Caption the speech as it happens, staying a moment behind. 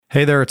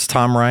Hey there, it's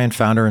Tom Ryan,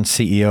 founder and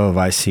CEO of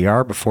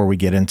ICR. Before we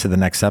get into the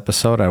next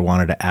episode, I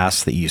wanted to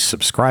ask that you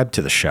subscribe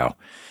to the show.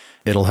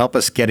 It'll help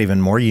us get even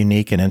more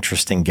unique and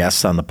interesting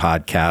guests on the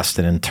podcast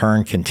and in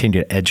turn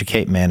continue to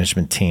educate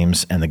management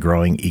teams and the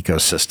growing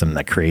ecosystem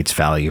that creates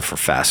value for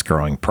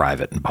fast-growing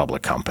private and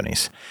public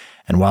companies.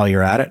 And while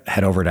you're at it,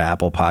 head over to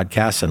Apple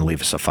Podcasts and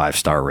leave us a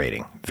 5-star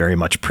rating. Very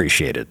much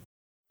appreciated.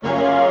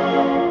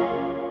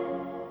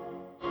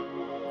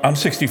 I'm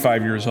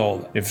 65 years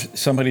old. If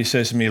somebody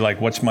says to me,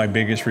 like, what's my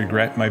biggest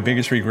regret? My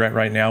biggest regret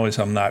right now is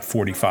I'm not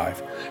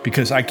 45,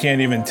 because I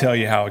can't even tell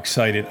you how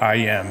excited I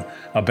am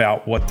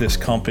about what this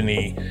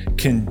company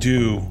can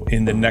do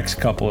in the next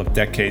couple of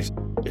decades.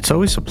 It's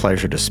always a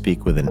pleasure to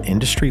speak with an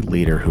industry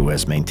leader who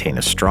has maintained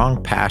a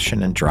strong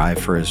passion and drive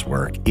for his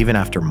work, even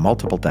after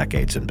multiple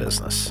decades in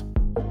business.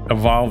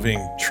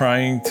 Evolving,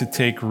 trying to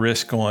take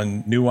risk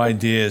on new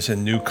ideas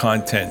and new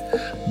content.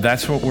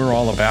 That's what we're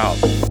all about.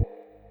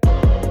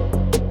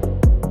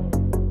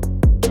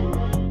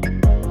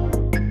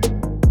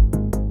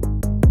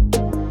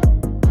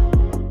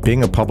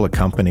 Being a public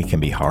company can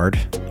be hard.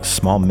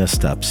 Small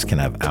missteps can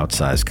have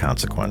outsized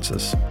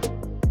consequences.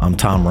 I'm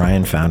Tom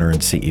Ryan, founder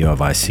and CEO of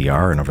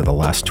ICR, and over the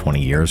last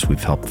 20 years,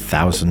 we've helped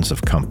thousands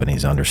of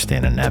companies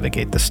understand and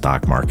navigate the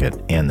stock market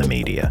and the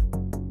media.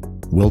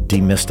 We'll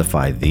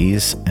demystify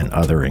these and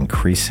other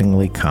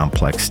increasingly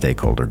complex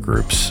stakeholder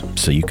groups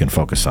so you can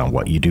focus on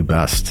what you do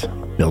best,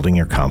 building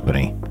your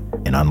company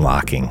and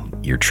unlocking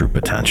your true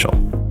potential.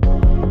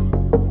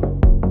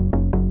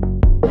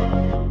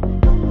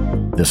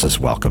 This is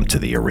Welcome to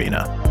the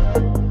Arena.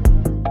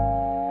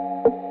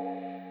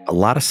 A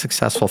lot of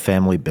successful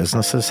family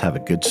businesses have a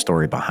good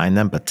story behind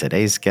them, but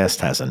today's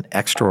guest has an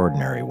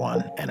extraordinary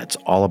one, and it's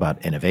all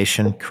about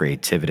innovation,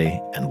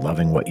 creativity, and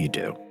loving what you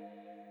do.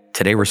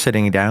 Today, we're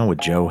sitting down with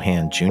Joe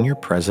Hand Jr.,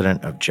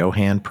 president of Joe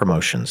Hand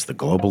Promotions, the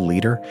global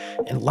leader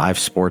in live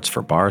sports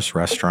for bars,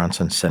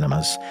 restaurants, and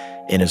cinemas.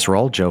 In his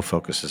role, Joe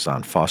focuses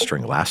on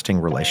fostering lasting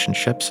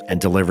relationships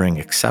and delivering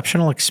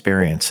exceptional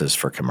experiences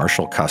for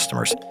commercial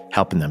customers,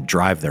 helping them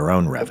drive their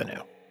own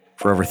revenue.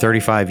 For over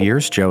 35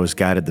 years, Joe has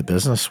guided the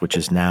business, which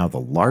is now the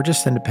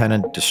largest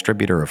independent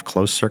distributor of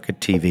closed-circuit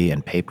TV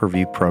and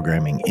pay-per-view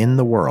programming in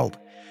the world.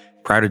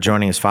 Prior to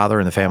joining his father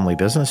in the family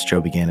business,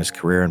 Joe began his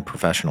career in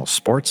professional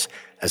sports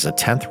as a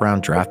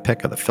 10th-round draft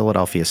pick of the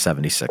Philadelphia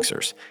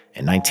 76ers.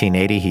 In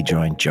 1980, he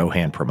joined Joe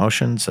Hand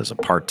Promotions as a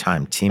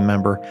part-time team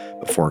member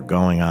before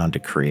going on to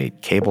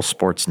create Cable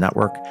Sports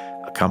Network,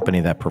 a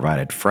company that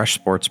provided fresh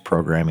sports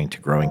programming to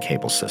growing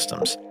cable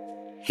systems.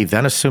 He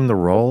then assumed the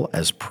role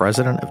as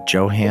president of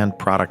Joe Hand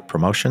Product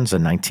Promotions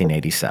in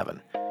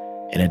 1987.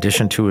 In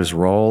addition to his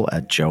role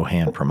at Joe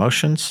Hand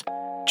Promotions,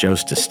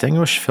 Joe's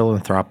distinguished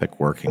philanthropic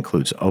work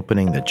includes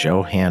opening the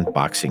Joe Hand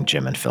Boxing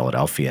Gym in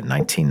Philadelphia in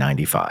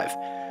 1995.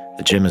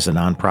 The gym is a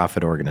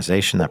nonprofit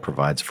organization that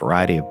provides a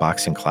variety of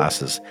boxing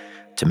classes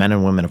to men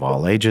and women of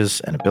all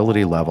ages and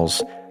ability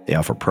levels. They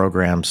offer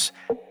programs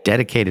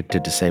dedicated to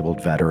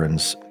disabled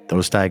veterans,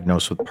 those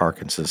diagnosed with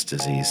Parkinson's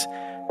disease,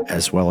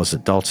 as well as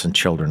adults and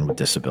children with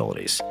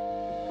disabilities.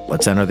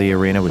 Let's enter the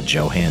arena with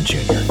Joe Hand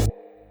Jr.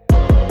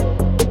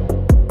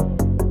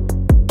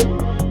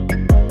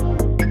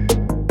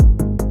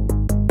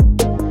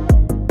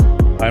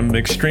 I'm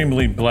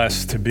extremely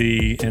blessed to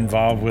be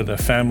involved with a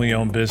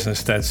family-owned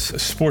business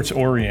that's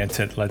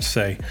sports-oriented, let's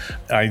say.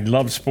 I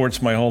loved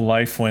sports my whole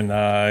life when,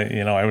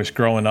 I was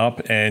growing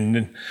up,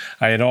 and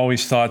I had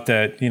always thought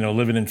that,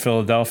 living in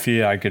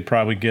Philadelphia, I could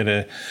probably get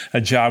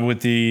a job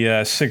with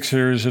the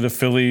Sixers or the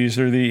Phillies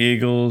or the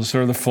Eagles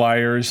or the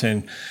Flyers,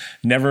 and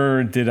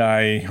never did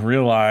I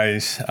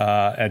realize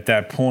at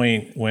that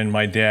point when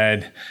my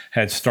dad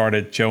had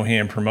started Joe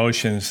Hand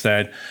Promotions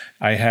that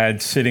I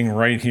had sitting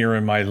right here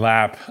in my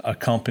lap a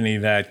company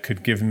that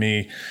could give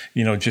me,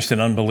 just an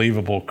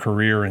unbelievable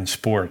career in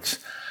sports.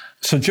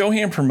 So Joe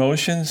Hand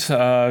Promotions,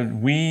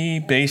 we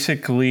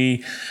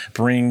basically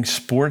bring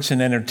sports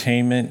and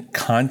entertainment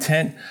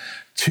content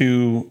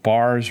to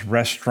bars,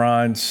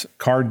 restaurants,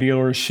 car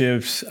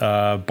dealerships,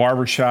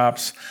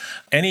 barbershops,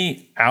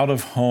 any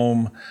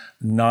out-of-home,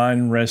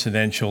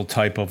 non-residential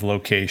type of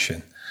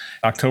location.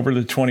 October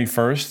the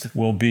 21st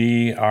will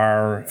be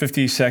our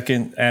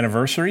 52nd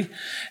anniversary,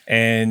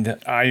 and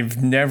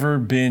I've never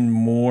been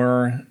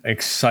more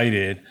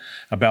excited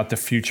about the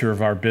future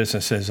of our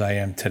business as I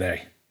am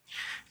today.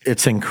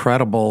 It's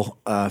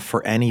incredible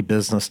for any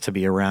business to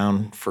be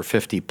around for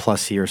 50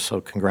 plus years, so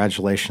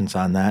congratulations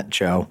on that,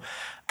 Joe.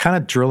 Kind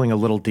of drilling a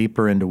little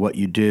deeper into what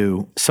you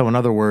do. So in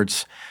other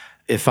words,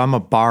 if I'm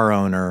a bar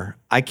owner,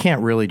 I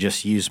can't really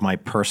just use my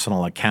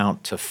personal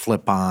account to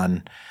flip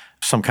on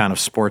some kind of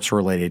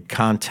sports-related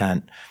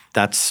content.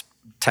 That's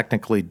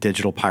technically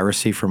digital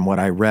piracy from what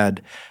I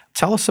read.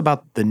 Tell us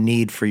about the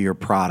need for your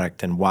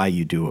product and why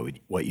you do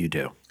what you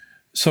do.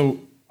 So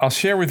I'll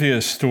share with you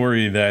a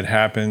story that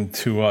happened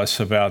to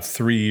us about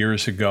 3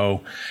 years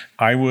ago.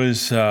 I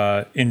was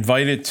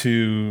invited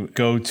to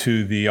go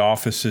to the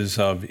offices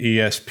of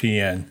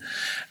ESPN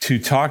to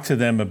talk to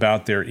them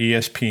about their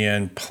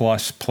ESPN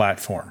Plus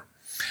platform.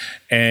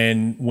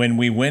 And when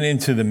we went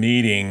into the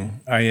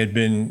meeting, I had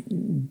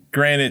been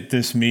granted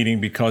this meeting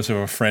because of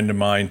a friend of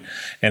mine.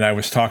 And I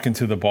was talking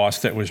to the boss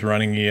that was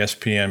running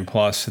ESPN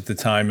Plus at the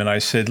time. And I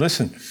said,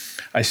 listen,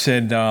 I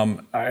said, I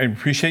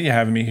appreciate you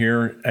having me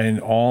here. And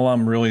all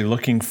I'm really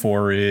looking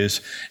for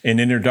is an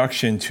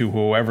introduction to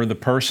whoever the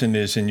person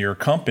is in your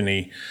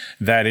company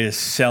that is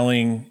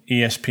selling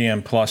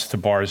ESPN Plus to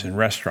bars and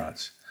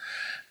restaurants.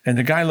 And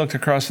the guy looked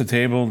across the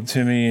table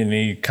to me and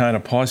he kind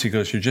of paused. He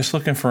goes, you're just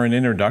looking for an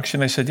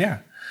introduction? I said, yeah.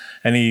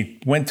 And he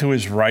went to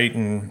his right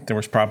and there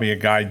was probably a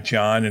guy,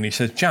 John, and he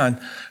said, John,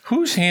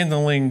 who's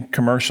handling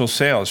commercial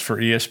sales for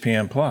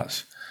ESPN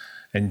Plus?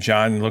 And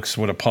John looks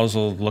with a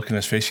puzzled look in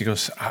his face. He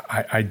goes,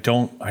 I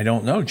don't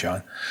know,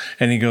 John.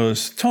 And he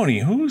goes, Tony,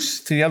 who's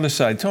to the other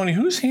side? Tony,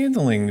 who's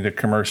handling the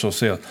commercial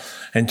sales?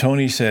 And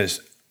Tony says,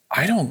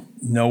 I don't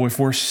know if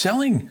we're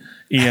selling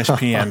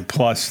ESPN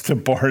Plus to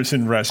bars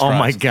and restaurants. Oh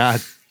my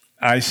God.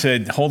 I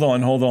said, hold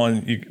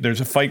on.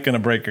 There's a fight going to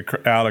break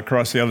out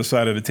across the other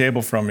side of the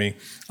table from me.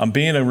 I'm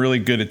being a really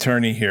good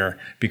attorney here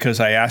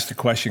because I asked a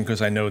question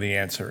because I know the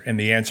answer. And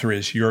the answer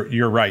is,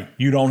 you're right.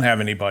 You don't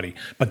have anybody.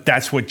 But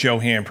that's what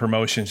Johan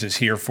Promotions is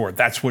here for.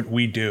 That's what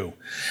we do.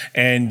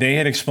 And they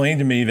had explained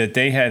to me that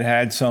they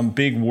had some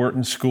big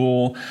Wharton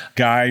School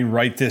guy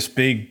write this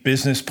big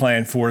business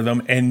plan for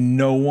them. And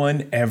no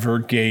one ever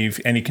gave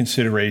any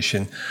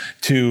consideration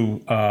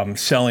to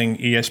selling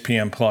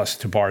ESPN Plus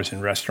to bars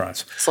and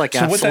restaurants. It's like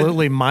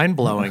absolutely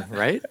mind-blowing,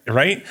 right?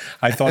 Right?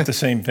 I thought the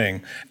same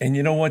thing. And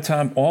you know what,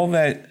 Tom? All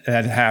that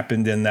had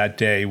happened in that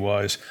day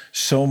was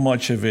so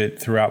much of it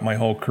throughout my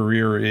whole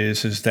career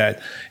is that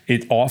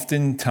it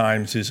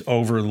oftentimes is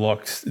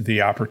overlooked,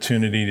 the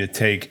opportunity to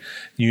take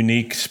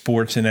unique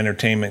sports and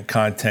entertainment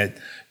content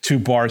to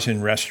bars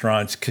and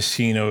restaurants,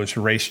 casinos,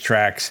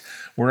 racetracks,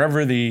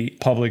 wherever the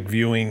public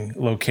viewing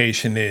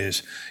location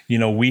is. You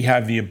know, we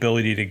have the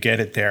ability to get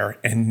it there.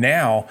 And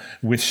now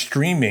with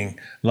streaming,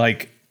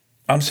 like,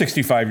 I'm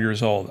 65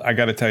 years old. I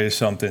got to tell you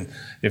something.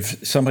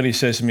 If somebody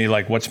says to me,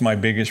 like, what's my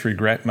biggest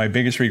regret? My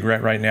biggest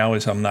regret right now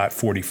is I'm not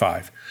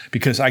 45,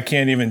 because I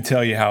can't even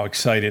tell you how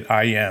excited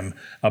I am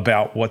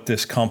about what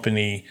this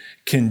company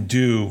can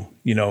do,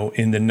 you know,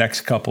 in the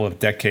next couple of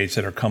decades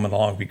that are coming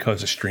along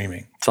because of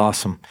streaming. It's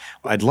awesome.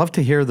 I'd love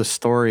to hear the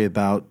story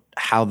about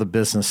how the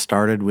business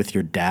started with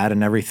your dad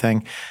and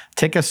everything.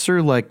 Take us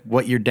through, like,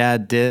 what your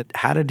dad did.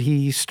 How did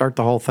he start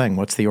the whole thing?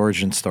 What's the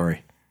origin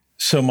story?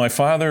 So my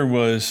father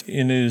was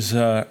in his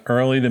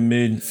early to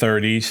mid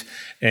 30s,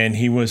 and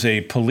he was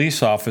a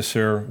police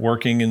officer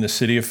working in the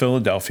city of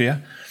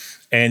Philadelphia.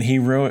 And he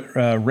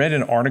read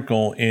an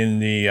article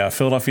in the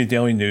Philadelphia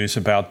Daily News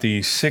about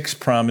the 6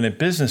 prominent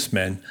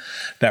businessmen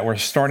that were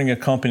starting a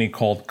company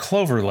called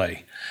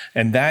Cloverleigh.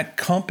 And that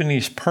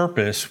company's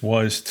purpose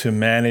was to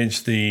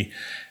manage the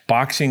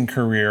boxing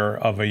career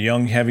of a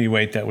young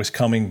heavyweight that was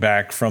coming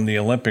back from the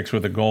Olympics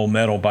with a gold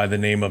medal by the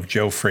name of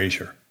Joe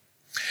Frazier.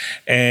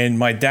 And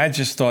my dad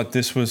just thought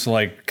this was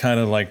like kind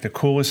of like the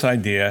coolest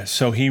idea.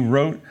 So he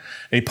wrote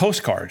a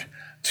postcard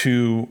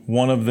to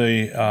one of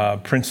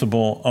the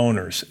principal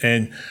owners.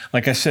 And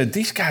like I said,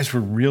 these guys were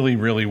really,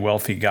 really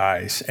wealthy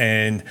guys.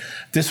 And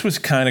this was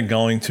kind of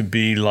going to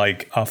be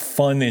like a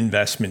fun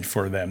investment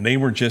for them. They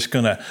were just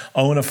going to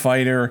own a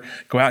fighter,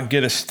 go out and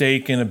get a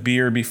steak and a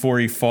beer before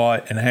he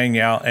fought and hang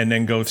out, and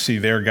then go see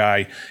their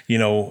guy, you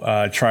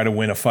know, try to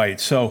win a fight.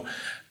 So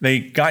they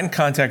got in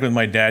contact with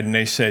my dad and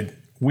they said,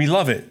 we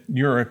love it.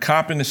 You're a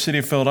cop in the city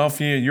of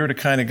Philadelphia. You're the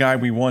kind of guy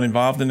we want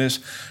involved in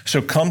this.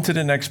 So come to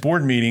the next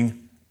board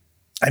meeting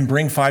and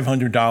bring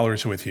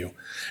 $500 with you.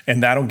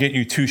 And that'll get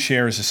you 2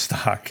 shares of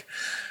stock.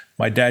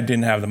 My dad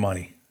didn't have the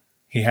money.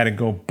 He had to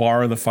go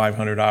borrow the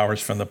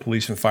 $500 from the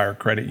Police and Fire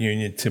Credit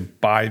Union to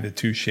buy the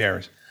 2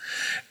 shares.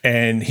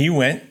 And he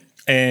went,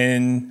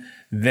 and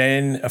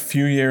then a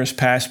few years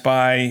passed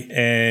by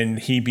and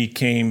he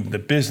became the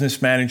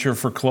business manager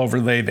for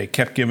Cloverleigh. They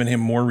kept giving him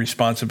more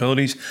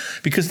responsibilities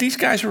because these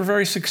guys were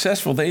very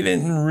successful. They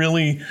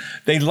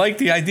liked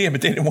the idea,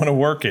 but they didn't want to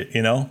work it,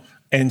 you know?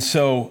 And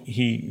so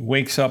he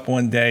wakes up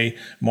one day,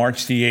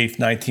 March the 8th,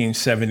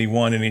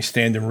 1971, and he's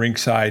standing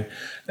ringside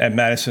at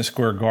Madison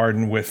Square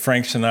Garden with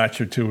Frank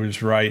Sinatra to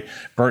his right,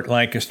 Burt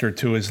Lancaster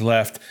to his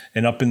left,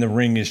 and up in the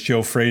ring is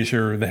Joe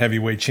Frazier, the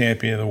heavyweight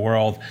champion of the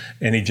world,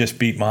 and he just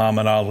beat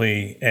Muhammad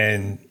Ali,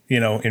 and, you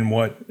know, in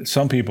what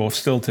some people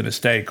still to this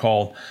day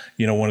call,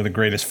 you know, one of the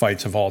greatest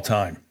fights of all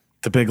time.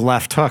 The big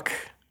left hook.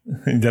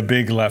 The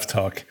big left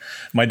hook.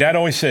 My dad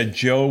always said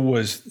Joe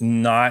was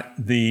not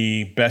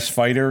the best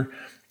fighter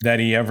that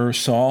he ever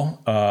saw.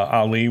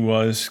 Ali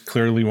was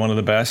clearly one of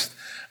the best,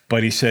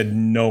 but he said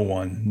no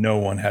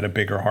one had a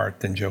bigger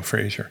heart than Joe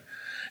Frazier.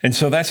 And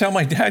so that's how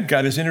my dad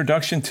got his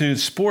introduction to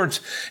sports.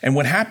 And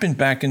what happened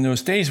back in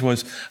those days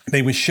was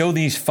they would show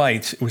these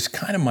fights. It was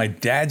kind of my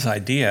dad's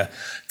idea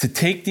to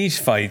take these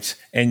fights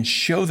and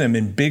show them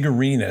in big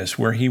arenas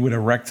where he would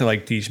erect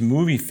like these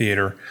movie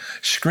theater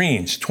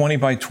screens, 20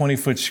 by 20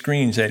 foot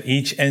screens at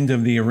each end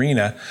of the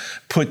arena,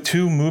 put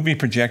two movie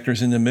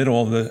projectors in the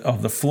middle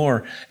of the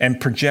floor and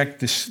project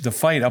the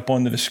fight up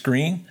onto the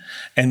screen.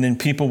 And then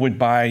people would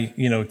buy,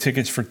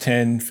 tickets for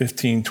 $10,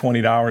 $15,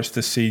 $20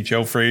 to see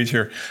Joe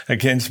Frazier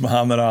against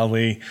Muhammad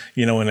Ali,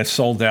 in a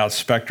sold out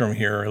Spectrum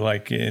here,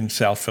 like in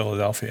South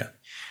Philadelphia.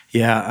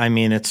 Yeah, I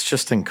mean, it's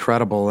just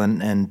incredible.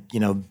 And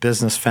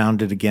business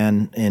founded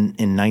again in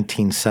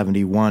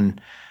 1971,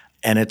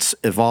 and it's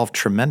evolved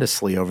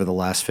tremendously over the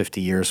last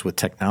 50 years with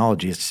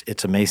technology.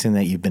 It's amazing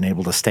that you've been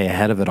able to stay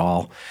ahead of it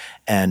all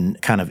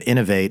and kind of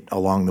innovate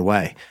along the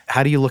way.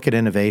 How do you look at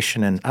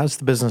innovation, and how's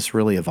the business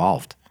really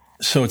evolved?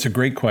 So it's a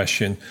great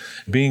question.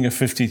 Being a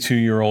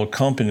 52-year-old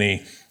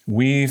company,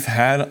 we've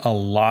had a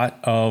lot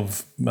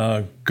of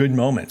good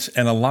moments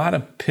and a lot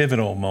of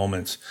pivotal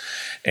moments.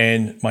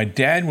 And my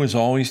dad was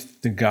always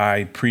the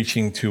guy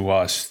preaching to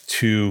us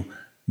to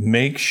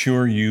make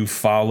sure you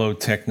follow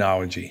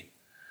technology.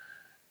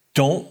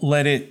 Don't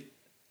let it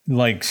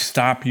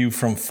stop you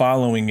from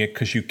following it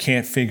because you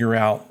can't figure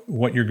out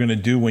what you're going to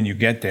do when you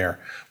get there.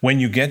 When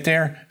you get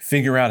there,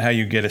 figure out how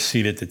you get a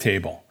seat at the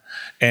table.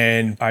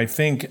 And I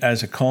think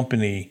as a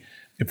company,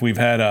 if we've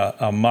had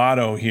a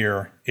motto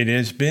here, it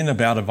has been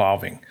about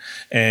evolving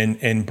and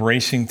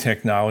embracing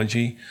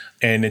technology.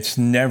 And it's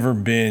never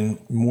been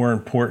more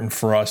important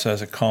for us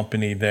as a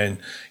company than,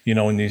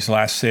 in these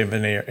last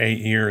 7 or 8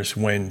 years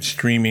when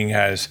streaming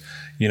has,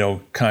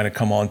 kind of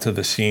come onto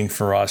the scene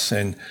for us.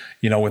 And,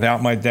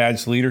 without my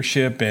dad's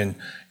leadership and,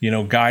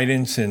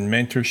 guidance and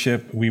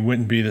mentorship, we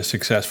wouldn't be the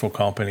successful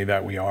company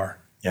that we are.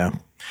 Yeah.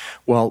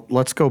 Well,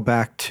 let's go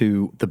back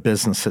to the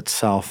business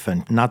itself,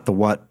 and not the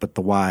what, but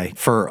the why.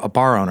 For a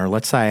bar owner,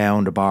 let's say I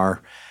owned a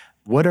bar.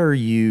 What are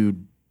you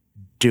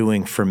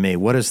doing for me?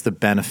 What is the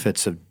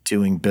benefits of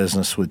doing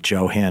business with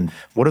Johann?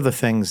 What are the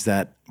things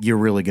that you're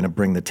really going to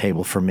bring to the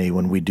table for me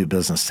when we do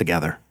business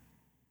together?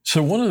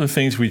 So one of the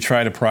things we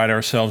try to pride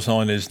ourselves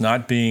on is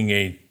not being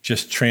a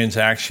just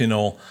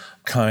transactional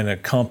kind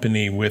of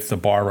company with the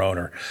bar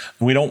owner.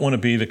 We don't want to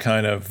be the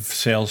kind of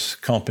sales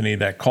company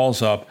that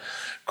calls up,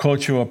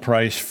 quote you a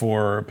price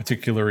for a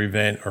particular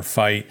event or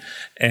fight,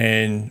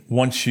 and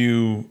once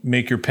you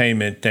make your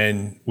payment,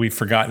 then we've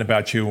forgotten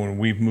about you and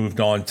we've moved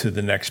on to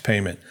the next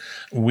payment.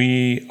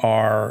 We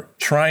are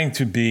trying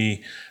to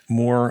be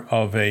more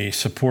of a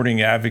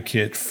supporting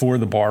advocate for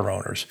the bar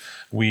owners.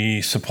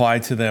 We supply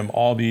to them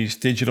all these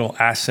digital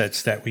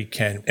assets that we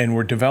can, and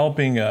we're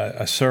developing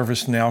a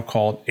service now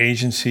called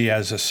Agency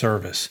as a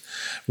Service,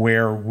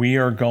 where we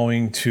are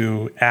going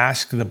to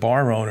ask the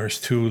bar owners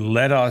to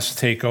let us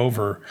take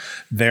over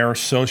their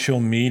social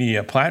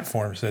media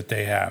platforms that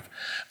they have.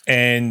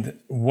 And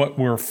what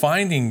we're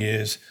finding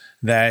is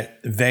that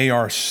they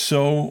are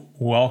so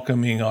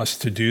welcoming us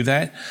to do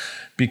that,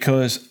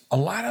 because a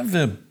lot of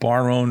the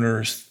bar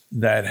owners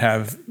that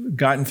have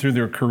gotten through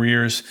their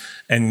careers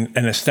and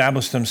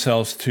established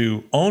themselves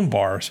to own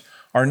bars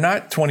are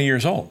not 20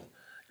 years old.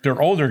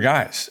 They're older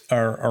guys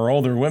or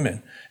older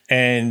women,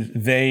 and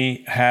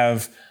they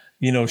have,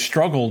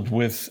 struggled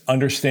with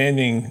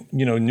understanding,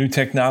 new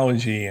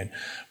technology and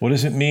what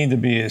does it mean to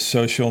be a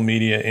social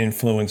media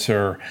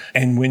influencer.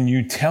 And when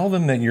you tell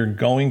them that you're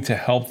going to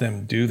help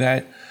them do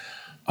that,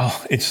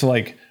 it's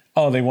like,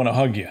 they want to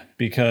hug you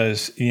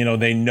because,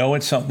 they know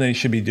it's something they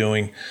should be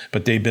doing,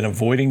 but they've been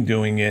avoiding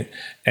doing it.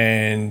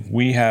 And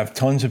we have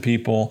tons of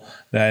people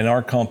that in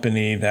our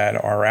company that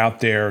are out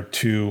there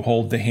to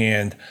hold the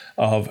hand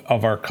of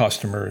our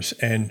customers.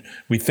 And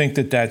we think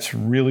that that's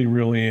really,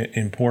 really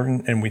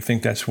important. And we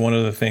think that's one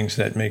of the things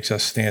that makes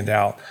us stand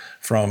out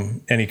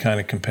from any kind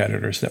of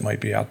competitors that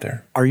might be out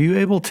there. Are you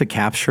able to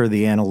capture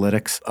the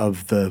analytics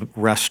of the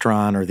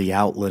restaurant or the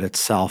outlet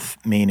itself?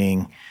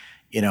 Meaning,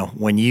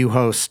 when you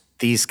host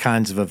these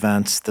kinds of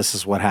events, this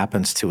is what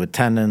happens to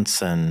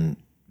attendance and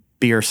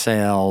beer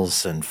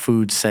sales and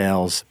food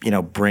sales,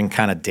 bring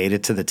kind of data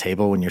to the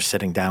table when you're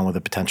sitting down with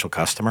a potential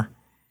customer?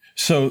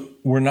 So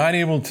we're not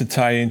able to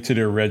tie into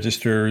their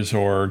registers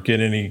or get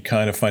any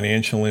kind of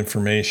financial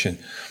information.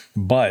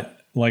 But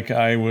like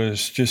I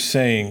was just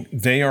saying,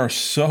 they are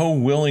so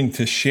willing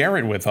to share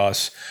it with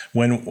us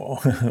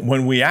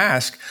when we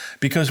ask,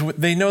 because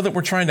they know that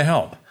we're trying to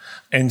help.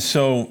 And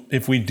so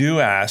if we do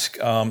ask,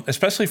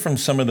 especially from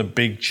some of the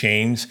big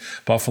chains,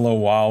 Buffalo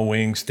Wild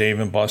Wings,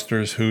 Dave &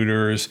 Buster's,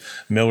 Hooters,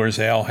 Miller's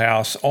Ale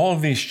House, all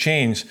of these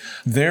chains,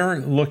 they're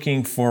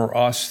looking for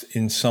us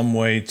in some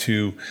way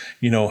to,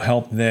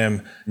 help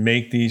them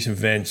make these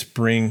events,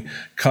 bring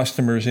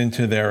customers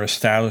into their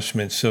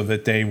establishment so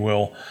that they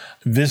will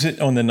visit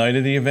on the night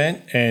of the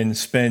event and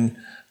spend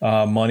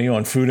money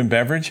on food and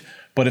beverage.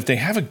 But if they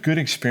have a good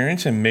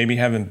experience and maybe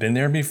haven't been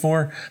there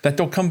before, that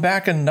they'll come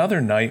back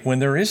another night when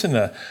there isn't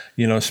a,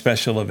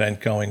 special event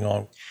going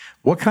on.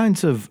 What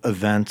kinds of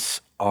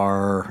events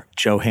are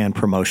Johann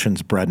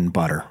Promotions bread and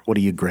butter? What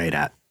are you great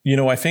at?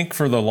 I think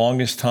for the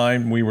longest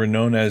time, we were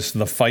known as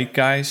the fight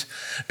guys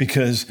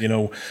because,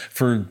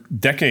 for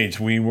decades,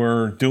 we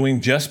were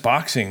doing just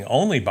boxing,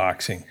 only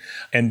boxing.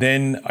 And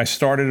then I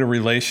started a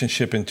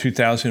relationship in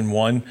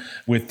 2001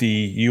 with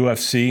the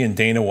UFC and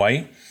Dana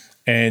White.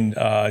 And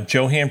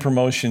Johan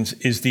Promotions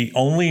is the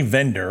only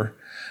vendor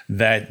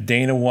that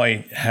Dana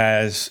White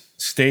has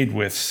stayed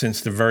with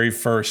since the very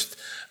first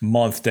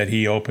month that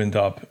he opened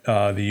up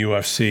the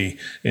UFC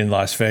in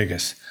Las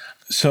Vegas.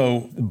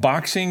 So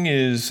boxing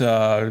is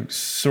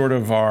sort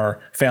of our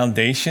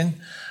foundation.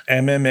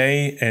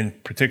 MMA,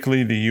 and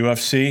particularly the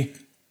UFC,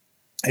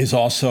 is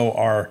also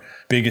our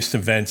biggest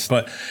events.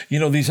 But,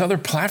 these other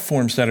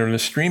platforms that are the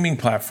streaming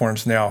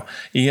platforms now,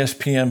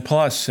 ESPN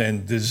Plus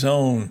and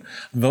DAZN,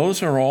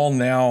 those are all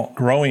now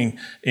growing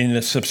in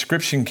the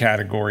subscription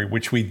category,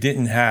 which we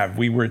didn't have.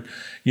 We were,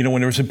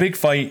 when there was a big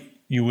fight,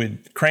 you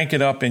would crank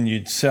it up and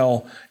you'd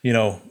sell,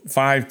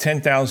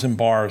 10,000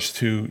 bars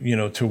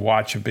to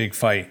watch a big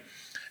fight.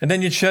 And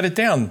then you'd shut it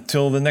down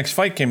till the next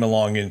fight came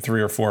along in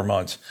 3 or 4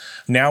 months.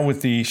 Now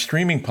with the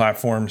streaming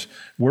platforms,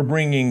 we're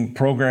bringing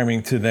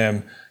programming to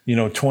them,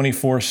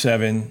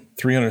 24/7,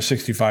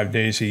 365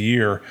 days a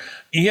year.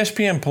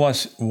 ESPN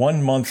Plus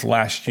 1 month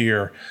last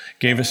year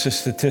gave us a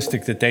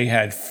statistic that they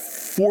had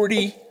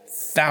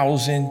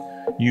 40,000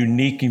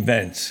 unique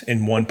events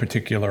in one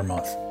particular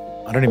month.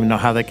 I don't even know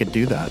how they could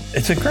do that.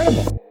 It's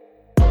incredible.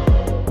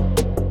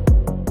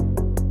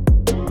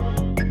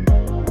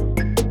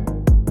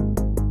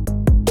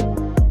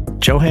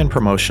 Johan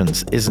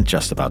Promotions isn't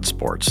just about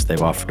sports.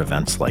 They've offered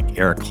events like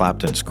Eric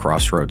Clapton's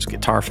Crossroads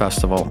Guitar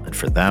Festival, and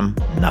for them,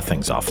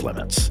 nothing's off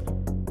limits.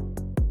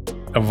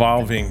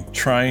 Evolving,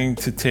 trying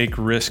to take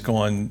risk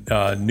on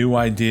new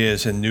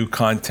ideas and new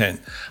content.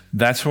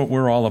 That's what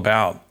we're all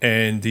about.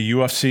 And the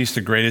UFC is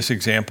the greatest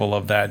example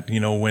of that.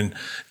 When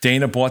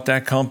Dana bought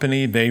that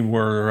company, they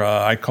were,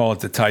 I call it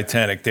the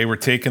Titanic. They were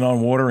taking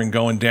on water and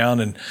going down,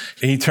 and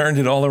he turned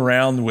it all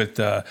around with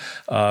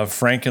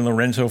Frank and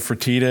Lorenzo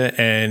Fertitta,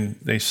 and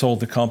they sold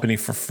the company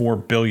for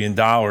 $4 billion.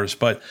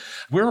 But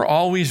we're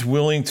always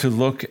willing to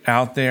look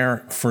out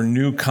there for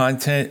new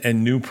content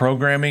and new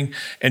programming,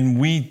 and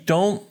we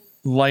don't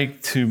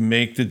like to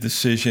make the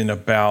decision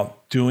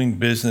about doing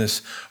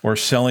business or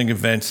selling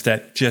events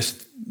that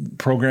just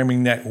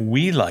programming that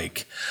we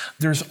like.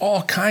 There's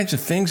all kinds of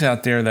things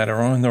out there that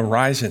are on the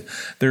horizon.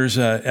 There's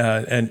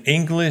an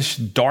English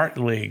dart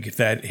league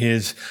that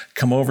has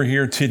come over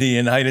here to the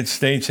United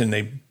States, and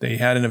they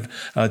had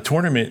a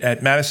tournament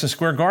at Madison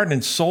Square Garden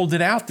and sold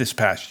it out this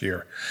past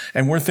year.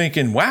 And we're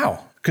thinking,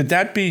 wow, could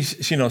that be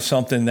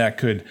something that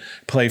could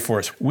play for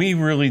us? We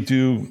really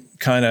do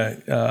kind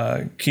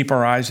of keep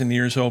our eyes and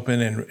ears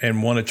open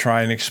and want to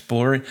try and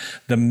explore it.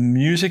 The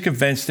music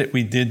events that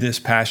we did this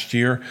past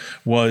year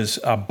was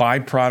a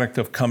byproduct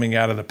of coming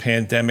out of the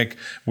pandemic,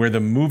 where the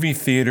movie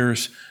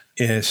theaters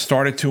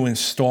started to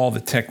install the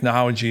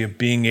technology of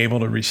being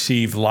able to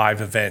receive live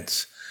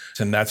events.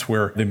 And that's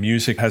where the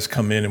music has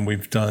come in, and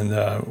we've done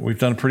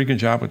a pretty good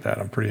job with that.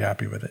 I'm pretty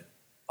happy with it.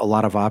 A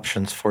lot of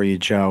options for you,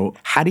 Joe.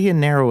 How do you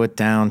narrow it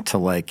down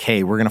to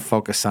hey, we're going to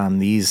focus on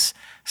these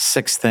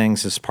 6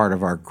 things as part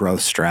of our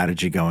growth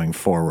strategy going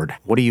forward?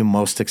 What are you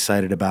most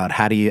excited about?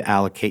 How do you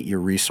allocate your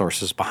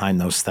resources behind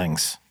those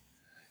things?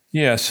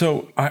 Yeah,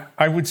 so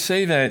I would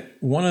say that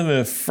one of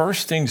the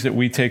first things that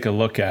we take a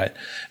look at,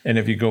 and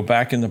if you go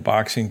back in the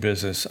boxing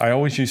business, I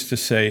always used to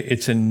say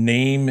it's a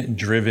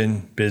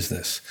name-driven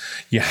business.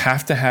 You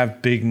have to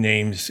have big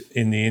names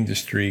in the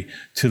industry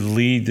to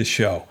lead the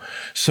show.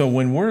 So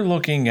when we're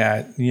looking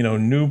at,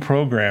 new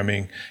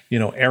programming,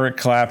 Eric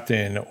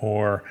Clapton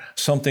or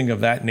something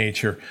of that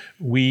nature,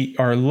 we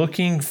are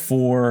looking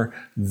for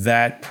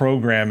that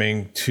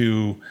programming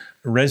to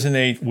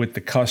resonate with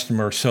the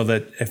customer, so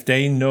that if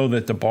they know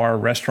that the bar or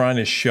restaurant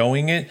is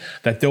showing it,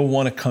 that they'll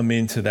want to come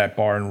into that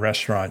bar and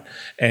restaurant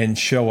and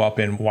show up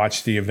and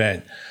watch the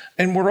event.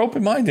 And we're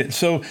open-minded.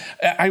 So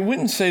I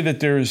wouldn't say that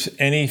there's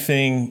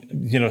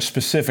anything,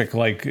 specific.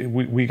 Like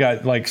we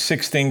got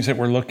 6 things that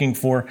we're looking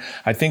for.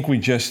 I think we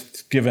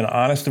just give an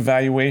honest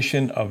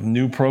evaluation of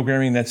new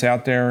programming that's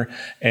out there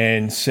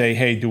and say,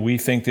 hey, do we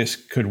think this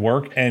could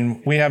work?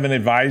 And we have an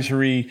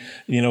advisory,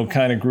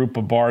 kind of group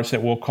of bars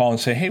that we'll call and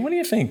say, hey, what do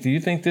you think? Do you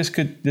think this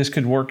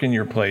could work in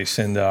your place?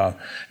 And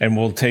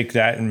we'll take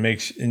that and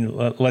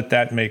let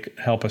that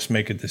help us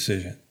make a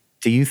decision.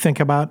 Do you think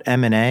about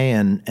M&A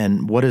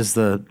and what is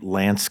the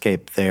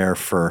landscape there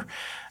for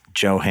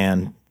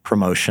Johan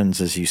Promotions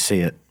as you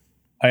see it?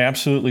 I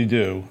absolutely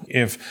do.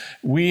 If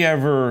we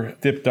ever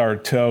dipped our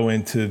toe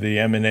into the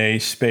M&A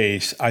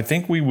space, I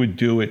think we would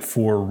do it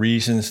for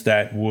reasons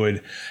that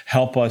would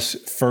help us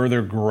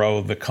further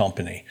grow the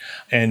company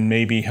and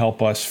maybe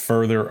help us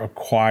further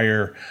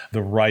acquire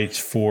the rights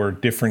for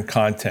different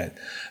content.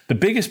 The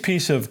biggest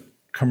piece of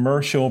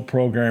commercial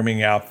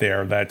programming out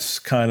there that's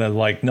kind of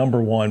like number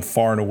one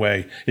far and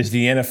away is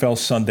the NFL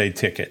Sunday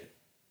Ticket.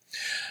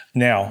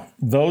 Now,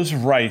 those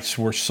rights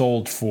were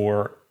sold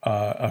for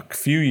a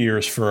few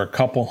years for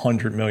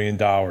 $200 million.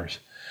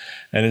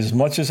 And as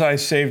much as I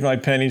saved my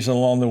pennies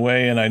along the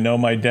way, and I know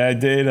my dad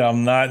did,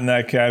 I'm not in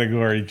that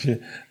category.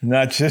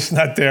 Not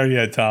there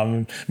yet,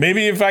 Tom.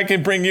 Maybe if I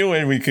could bring you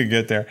in, we could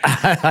get there.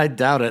 I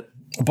doubt it.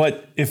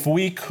 But if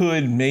we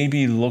could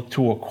maybe look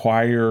to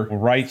acquire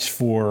rights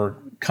for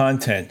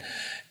content,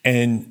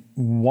 and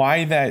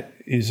why that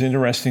is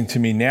interesting to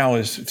me now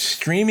is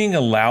streaming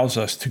allows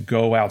us to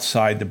go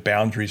outside the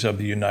boundaries of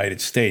the United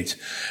States.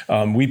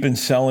 We've been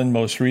selling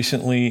most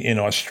recently in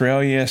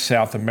Australia,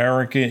 South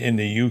America, in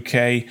the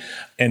UK,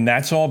 and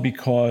that's all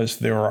because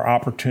there are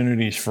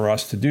opportunities for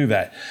us to do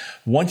that.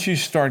 Once you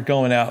start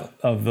going out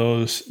of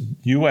those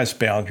US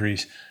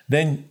boundaries,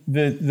 then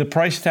the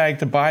price tag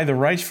to buy the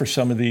rights for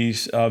some of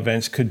these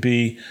events could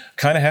be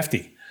kind of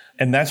hefty.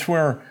 And that's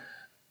where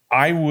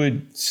I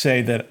would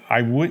say that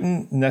I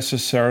wouldn't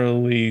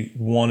necessarily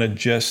want to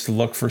just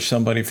look for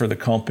somebody for the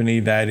company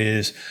that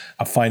is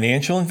a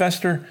financial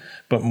investor,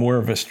 but more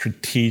of a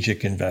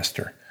strategic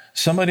investor.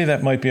 Somebody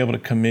that might be able to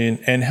come in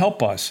and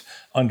help us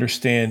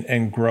understand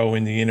and grow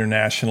in the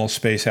international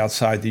space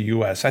outside the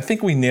U.S. I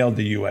think we nailed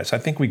the U.S. I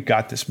think we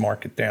got this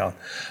market down,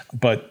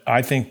 but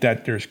I think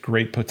that there's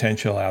great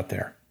potential out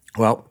there.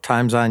 Well,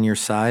 time's on your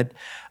side.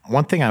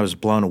 One thing I was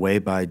blown away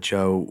by,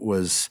 Joe,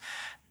 was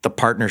the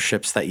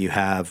partnerships that you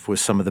have with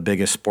some of the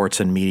biggest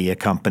sports and media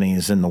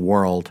companies in the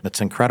world.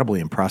 It's incredibly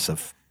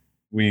impressive.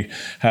 We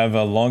have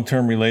a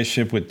long-term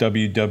relationship with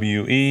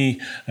WWE,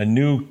 a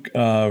new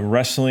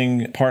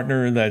wrestling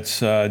partner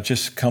that's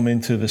just come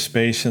into the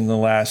space in the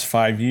last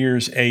 5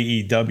 years,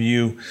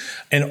 AEW,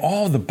 and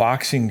all the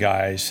boxing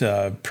guys,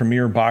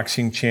 Premier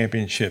Boxing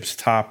Championships,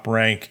 Top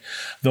Rank.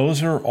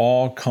 Those are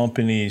all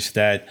companies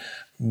that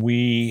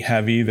we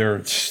have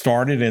either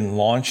started and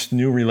launched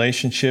new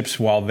relationships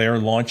while they're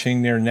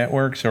launching their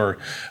networks or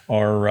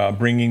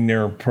bringing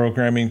their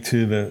programming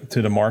to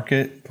the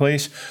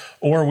marketplace,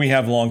 or we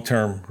have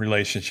long-term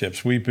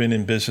relationships. We've been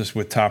in business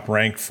with Top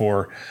Rank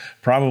for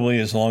probably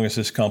as long as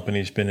this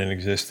company's been in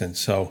existence.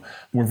 So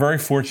we're very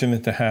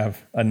fortunate to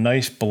have a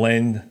nice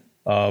blend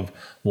of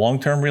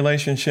long-term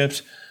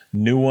relationships,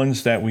 new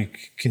ones that we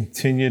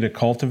continue to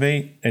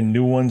cultivate, and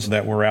new ones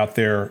that we're out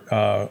there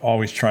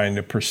always trying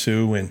to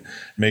pursue and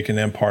making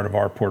them part of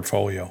our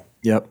portfolio.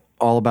 Yep.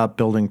 All about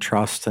building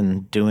trust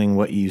and doing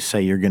what you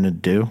say you're going to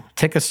do.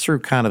 Take us through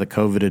kind of the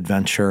COVID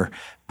adventure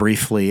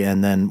briefly,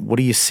 and then what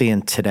are you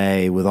seeing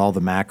today with all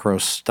the macro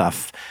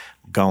stuff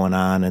going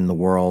on in the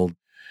world?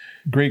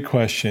 Great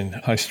question.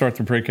 I start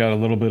to break out a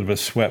little bit of a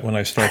sweat when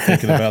I start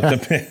thinking about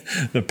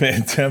the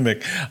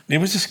pandemic. It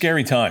was a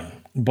scary time.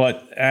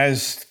 But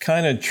as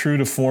kind of true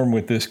to form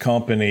with this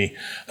company,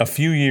 a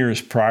few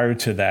years prior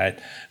to that,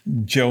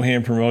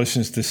 Johan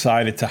Promotions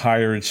decided to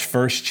hire its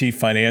first chief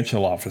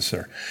financial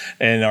officer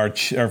and our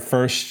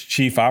first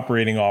chief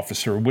operating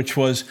officer, which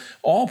was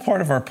all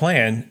part of our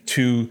plan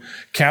to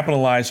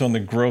capitalize on the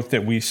growth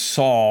that we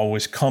saw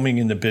was coming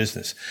in the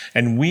business.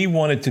 And we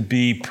wanted to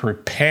be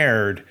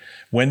prepared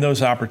when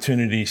those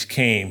opportunities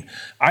came.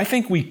 I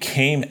think we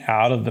came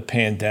out of the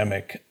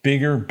pandemic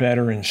bigger,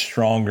 better, and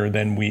stronger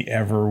than we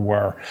ever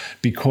were,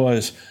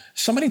 because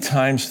so many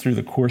times through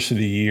the course of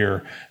the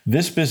year,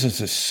 this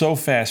business is so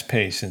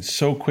fast-paced and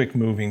so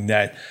quick-moving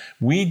that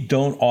we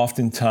don't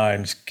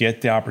oftentimes get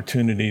the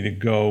opportunity to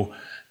go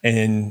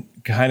and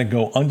kind of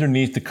go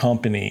underneath the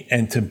company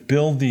and to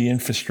build the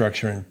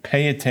infrastructure and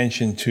pay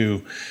attention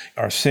to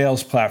our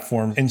sales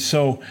platform. And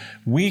so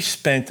we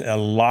spent a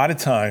lot of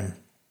time,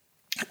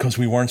 because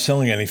we weren't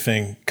selling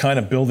anything, kind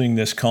of building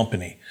this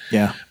company.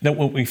 Yeah. That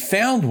what we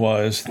found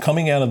was,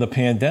 coming out of the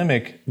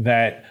pandemic,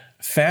 that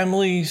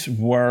families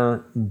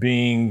were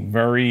being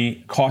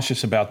very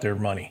cautious about their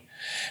money,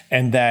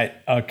 and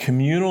that a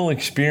communal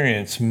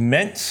experience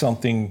meant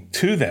something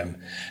to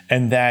them,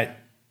 and that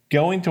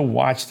going to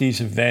watch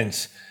these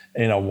events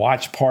in a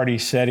watch party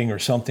setting or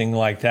something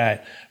like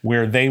that,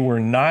 where they were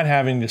not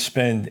having to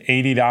spend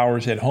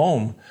 $80 at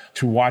home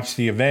to watch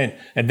the event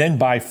and then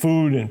buy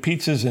food and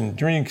pizzas and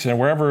drinks and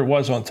wherever it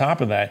was on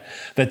top of that,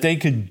 that they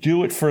could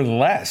do it for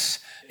less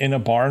in a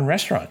bar and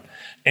restaurant.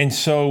 And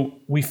so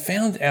we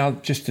found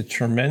out just a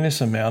tremendous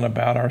amount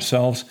about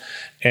ourselves.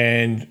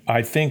 And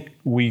I think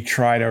we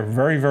tried our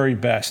very, very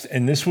best.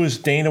 And this was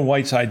Dana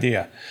White's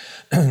idea.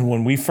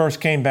 When we first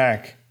came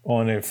back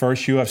on the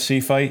first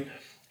UFC fight,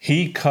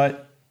 he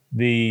cut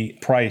the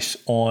price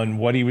on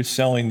what he was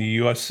selling the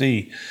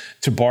UFC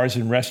to bars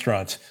and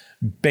restaurants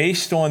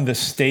based on the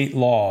state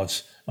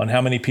laws on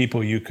how many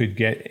people you could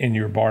get in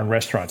your bar and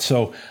restaurant.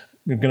 So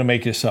I'm going to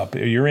make this up.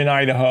 You're in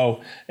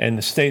Idaho, and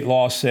the state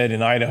law said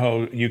in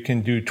Idaho you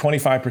can do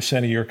 25%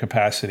 of your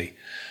capacity.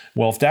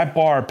 Well, if that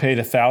bar paid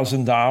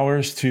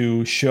 $1,000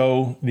 to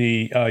show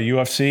the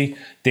UFC,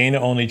 Dana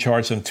only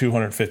charged them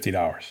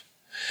 $250.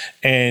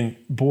 And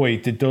boy,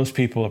 did those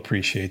people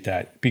appreciate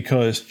that,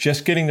 because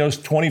just getting those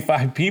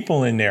 25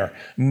 people in there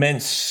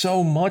meant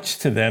so much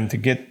to them to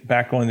get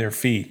back on their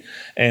feet.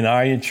 And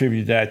I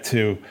attribute that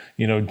to,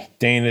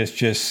 Dana's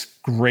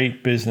just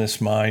great business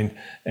mind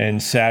and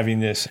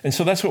savviness. And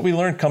so that's what we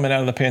learned coming out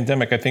of the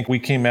pandemic. I think we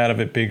came out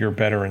of it bigger,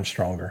 better, and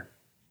stronger.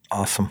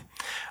 Awesome.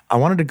 I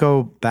wanted to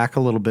go back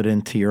a little bit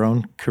into your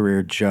own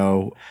career,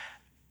 Joe.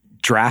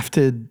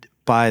 Drafted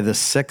by the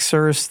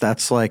Sixers,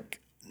 that's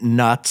like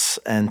nuts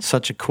and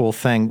such a cool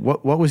thing.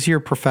 What was your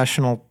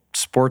professional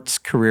sports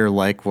career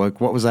like? What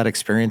was that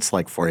experience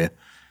like for you?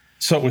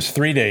 So it was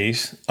 3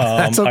 days.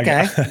 That's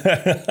okay.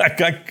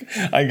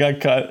 I got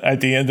cut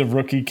at the end of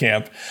rookie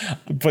camp.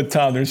 But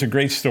Tom, there's a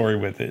great story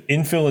with it.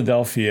 In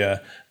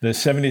Philadelphia, the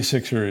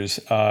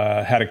 76ers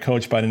had a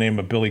coach by the name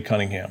of Billy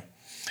Cunningham,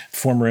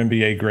 former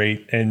NBA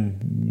great,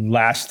 and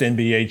last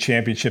NBA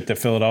championship that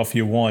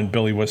Philadelphia won,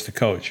 Billy was the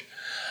coach.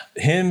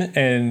 Him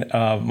and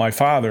my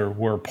father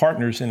were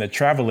partners in the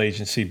travel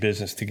agency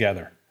business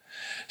together.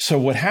 So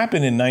what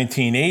happened in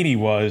 1980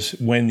 was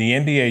when the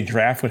NBA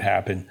draft would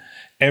happen,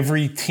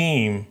 every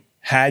team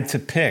had to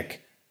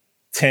pick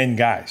 10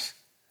 guys.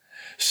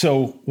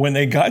 So when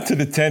they got to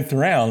the 10th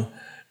round,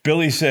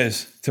 Billy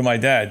says to my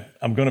dad,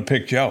 I'm going to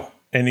pick Joe.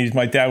 And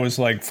my dad was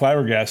like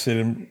flabbergasted,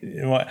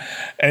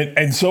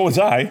 and so was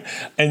I.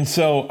 And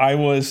so I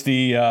was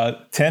the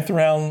 10th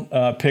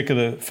round pick of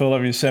the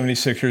Philadelphia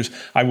 76ers.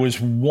 I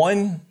was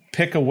one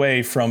pick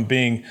away from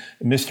being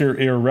Mr.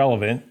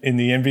 Irrelevant in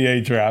the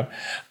NBA draft.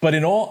 But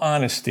in all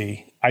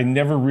honesty, I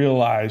never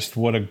realized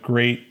what a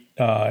great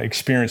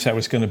experience that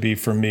was going to be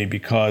for me,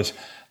 because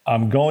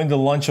I'm going to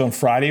lunch on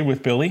Friday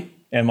with Billy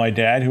and my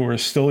dad, who are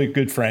still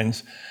good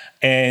friends.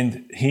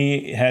 And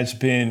he has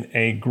been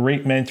a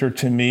great mentor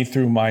to me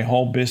through my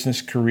whole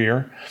business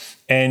career.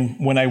 And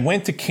when I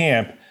went to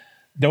camp,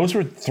 those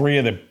were 3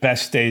 of the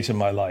best days of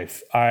my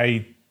life.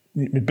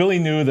 Billy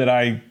knew that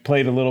I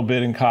played a little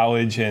bit in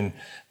college, and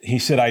he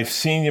said, I've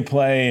seen you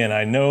play, and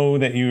I know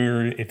that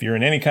if you're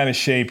in any kind of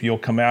shape, you'll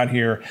come out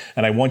here,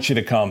 and I want you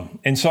to come.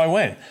 And so I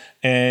went.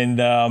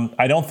 And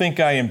I don't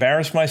think I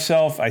embarrassed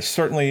myself. I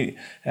certainly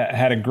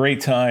had a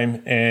great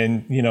time.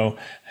 And,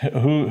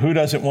 who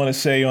doesn't want to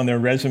say on their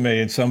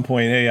resume at some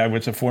point, hey, I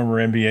was a former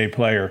NBA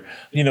player?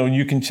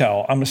 You can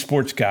tell I'm a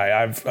sports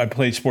guy. I've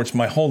played sports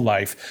my whole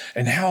life.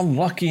 And how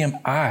lucky am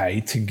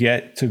I to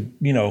get to,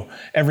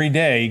 every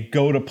day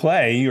go to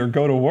play or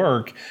go to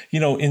work,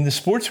 in the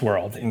sports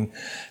world. And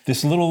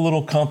this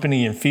little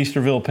company in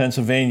Feasterville,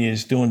 Pennsylvania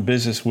is doing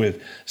business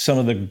with some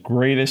of the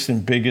greatest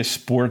and biggest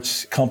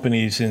sports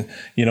companies in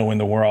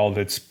the world.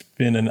 It's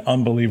been an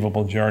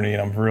unbelievable journey,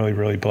 and I'm really,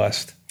 really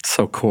blessed.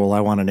 So cool.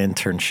 I want an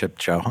internship,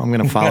 Joe. I'm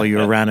going to follow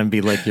you around and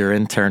be like your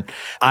intern.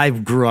 I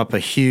grew up a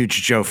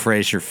huge Joe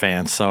Frazier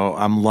fan, so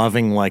I'm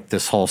loving like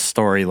this whole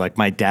story. Like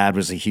my dad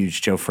was a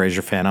huge Joe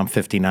Frazier fan. I'm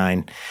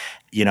 59.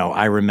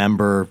 I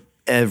remember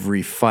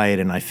every fight,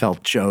 and I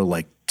felt Joe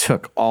like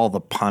took all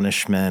the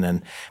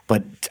punishment.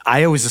 But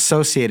I always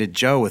associated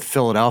Joe with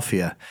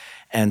Philadelphia.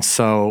 And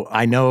so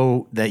I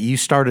know that you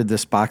started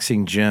this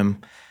boxing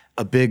gym,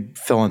 a big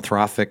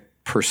philanthropic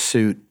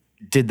pursuit.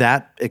 Did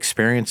that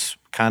experience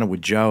kind of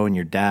with Joe and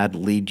your dad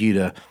lead you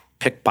to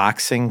pick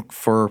boxing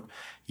for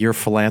your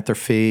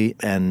philanthropy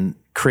and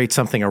create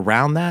something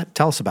around that?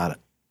 Tell us about it.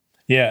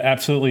 Yeah,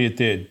 absolutely it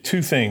did.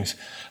 2 things.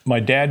 My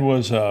dad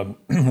was,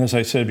 as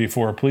I said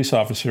before, a police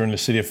officer in the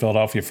city of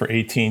Philadelphia for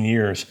 18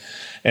 years.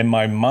 And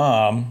my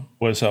mom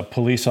was a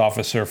police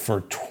officer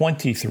for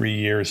 23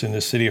 years in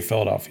the city of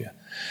Philadelphia.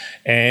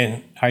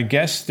 And I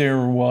guess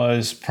there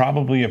was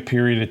probably a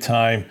period of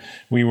time,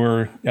 we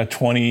were a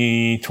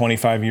 20,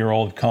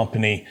 25-year-old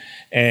company,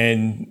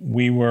 and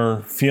we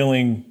were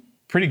feeling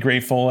pretty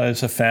grateful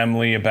as a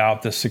family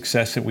about the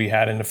success that we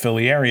had in the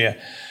Philly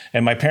area.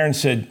 And my parents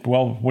said,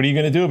 well, what are you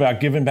going to do about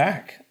giving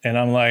back? And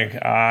I'm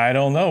like, I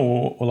don't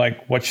know.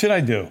 Like, what should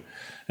I do?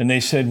 And they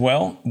said,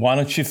 well, why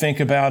don't you think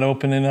about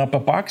opening up a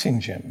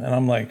boxing gym? And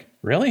I'm like,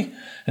 really?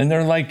 And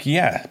they're like,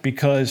 yeah,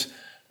 because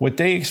what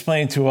they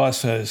explained to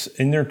us as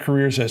in their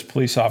careers as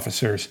police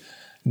officers,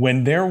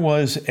 when there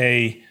was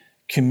a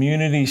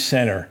community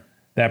center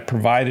that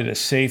provided a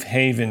safe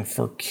haven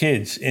for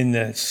kids in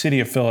the city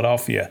of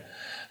Philadelphia,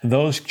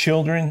 those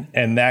children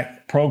and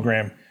that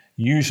program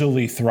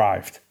usually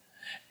thrived.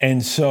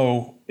 And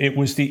so it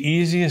was the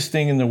easiest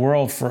thing in the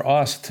world for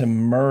us to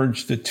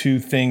merge the 2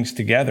 things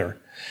together.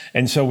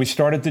 And so we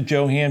started the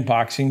Johan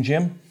Boxing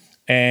Gym,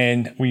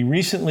 and we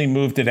recently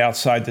moved it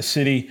outside the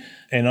city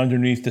and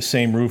underneath the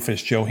same roof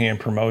as Johan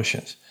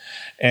Promotions.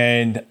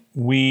 And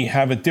we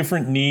have a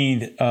different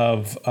need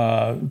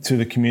to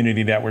the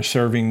community that we're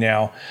serving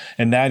now.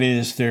 And that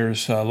is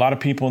there's a lot of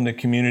people in the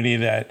community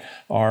that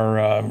are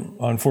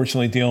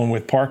unfortunately dealing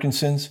with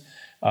Parkinson's.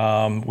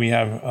 We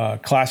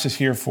have classes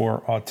here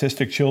for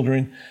autistic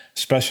children,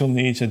 special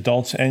needs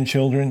adults and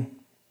children,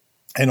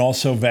 and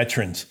also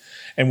veterans.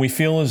 And we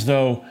feel as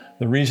though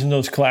the reason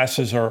those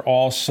classes are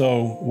all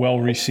so well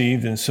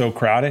received and so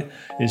crowded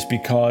is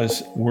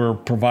because we're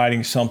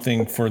providing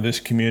something for this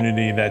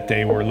community that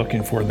they were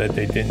looking for that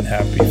they didn't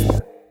have before.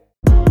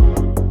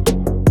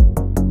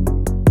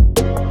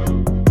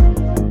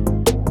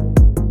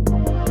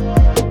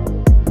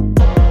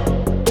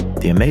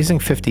 The amazing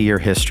 50-year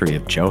history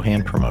of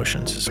Johan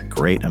Promotions is a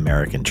great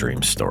American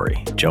dream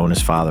story. Joe and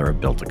his father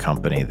have built a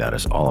company that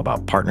is all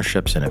about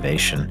partnerships,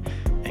 innovation,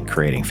 and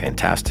creating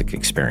fantastic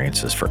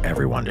experiences for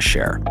everyone to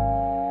share.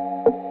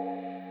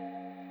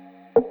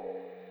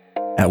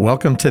 At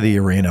Welcome to the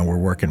Arena, we're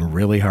working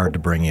really hard to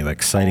bring you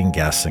exciting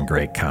guests and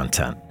great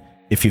content.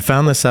 If you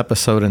found this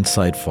episode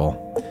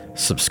insightful,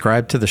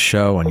 subscribe to the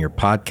show on your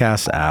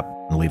podcast app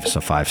and leave us a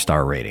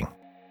 5-star rating.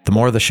 The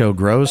more the show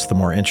grows, the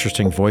more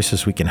interesting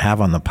voices we can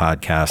have on the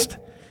podcast,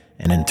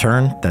 and in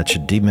turn, that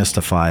should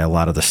demystify a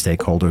lot of the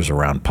stakeholders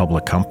around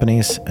public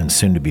companies and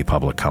soon-to-be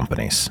public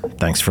companies.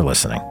 Thanks for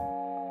listening.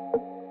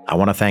 I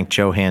want to thank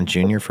Joe Hand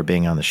Jr. for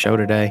being on the show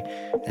today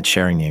and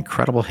sharing the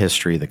incredible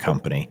history of the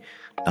company.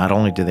 Not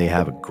only do they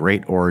have a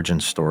great origin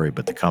story,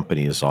 but the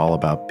company is all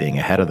about being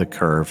ahead of the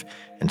curve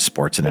in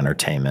sports and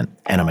entertainment,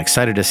 and I'm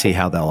excited to see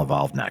how they'll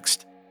evolve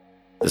next.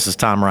 This is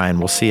Tom Ryan.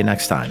 We'll see you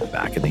next time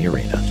back in the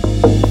arena.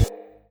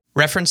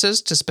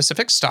 References to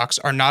specific stocks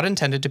are not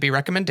intended to be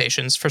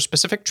recommendations for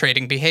specific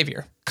trading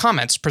behavior.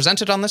 Comments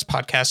presented on this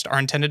podcast are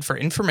intended for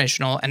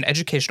informational and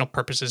educational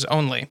purposes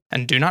only,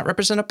 and do not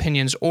represent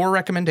opinions or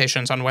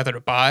recommendations on whether to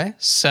buy,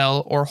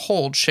 sell, or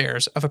hold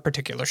shares of a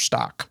particular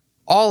stock.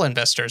 All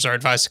investors are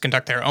advised to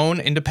conduct their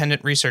own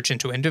independent research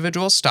into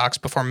individual stocks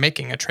before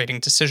making a trading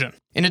decision.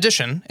 In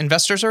addition,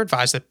 investors are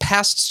advised that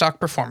past stock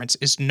performance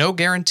is no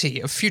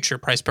guarantee of future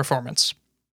price performance.